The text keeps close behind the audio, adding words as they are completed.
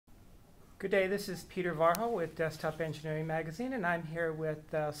Good day, this is Peter Varho with Desktop Engineering Magazine, and I'm here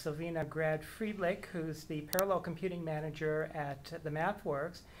with Silvina Grad-Freilich, who's the Parallel Computing Manager at the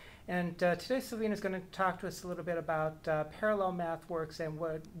Mathworks. And today Silvina is going to talk to us a little bit about Parallel Mathworks and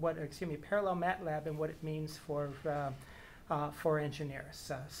Parallel MatLab and what it means for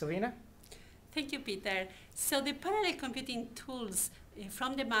engineers. Silvina? Thank you, Peter. So the parallel computing tools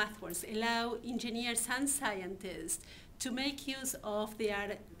from the Mathworks allow engineers and scientists to make use of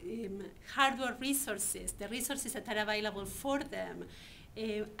their hardware resources, the resources that are available for them,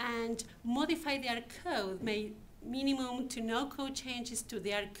 and modify their code, make minimum to no code changes to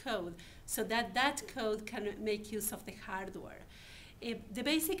their code, so that that code can make use of the hardware. The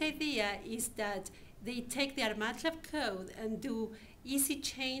basic idea is that they take their MATLAB code and do easy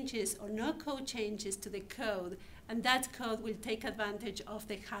changes or no code changes to the code, and that code will take advantage of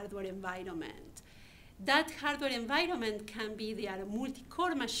the hardware environment. That hardware environment can be their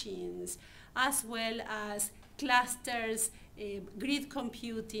multi-core machines, as well as clusters, grid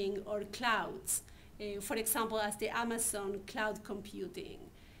computing, or clouds, for example, as the Amazon cloud computing.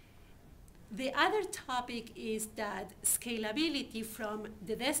 The other topic is that scalability from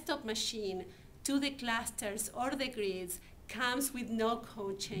the desktop machine to the clusters or the grids comes with no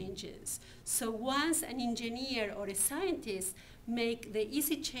code changes. So once an engineer or a scientist make the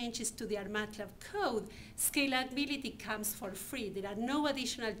easy changes to their MATLAB code, scalability comes for free. There are no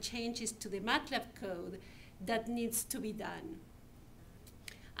additional changes to the MATLAB code that needs to be done.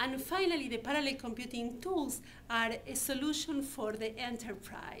 And finally, the parallel computing tools are a solution for the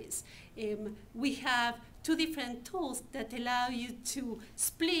enterprise. We have two different tools that allow you to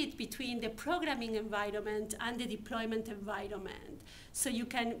split between the programming environment and the deployment environment. So you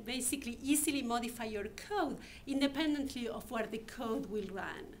can basically easily modify your code independently of where the code will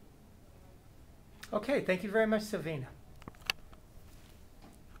run. Okay, thank you very much, Silvina.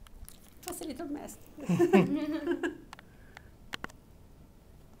 It was a little mess.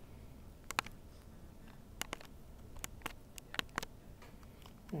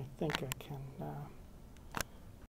 I think I can